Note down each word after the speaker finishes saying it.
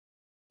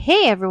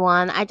Hey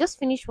everyone, I just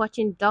finished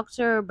watching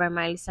Doctor by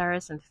Miley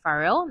Cyrus and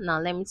Pharrell. Now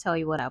let me tell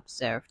you what I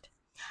observed.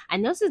 I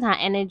noticed her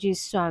energy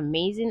is so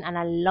amazing and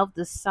I love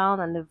the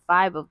sound and the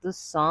vibe of this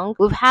song.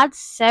 We've had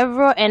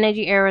several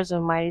energy eras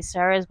of Miley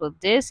Cyrus, but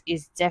this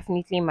is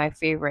definitely my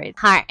favorite.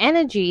 Her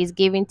energy is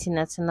giving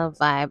Tina Turner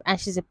vibe and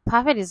she's a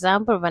perfect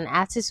example of an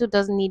artist who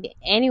doesn't need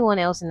anyone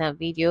else in her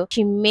video.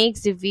 She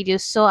makes the video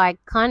so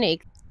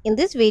iconic. In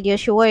this video,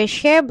 she wore a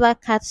sheer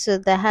black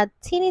catsuit that had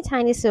teeny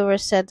tiny silver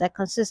set that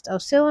consists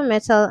of silver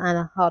metal and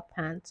a hot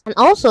pant. And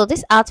also,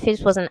 this outfit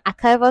was an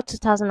archival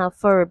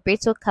 2004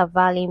 Roberto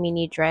Cavalli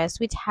mini dress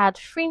which had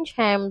fringe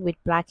hem with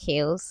black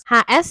heels.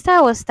 Her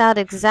hairstyle was styled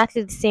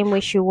exactly the same way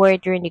she wore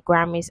it during the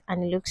Grammys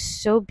and it looks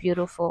so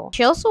beautiful.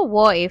 She also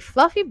wore a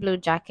fluffy blue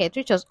jacket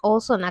which was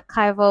also an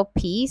archival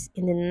piece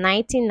in the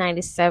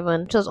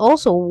 1997, which was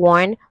also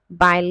worn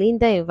by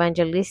Linda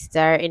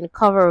Evangelista in the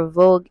cover of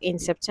Vogue in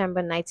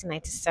September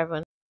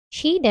 1997.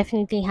 She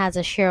definitely has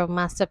a share of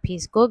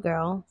masterpiece. Go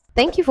girl.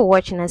 Thank you for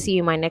watching and see you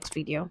in my next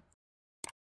video.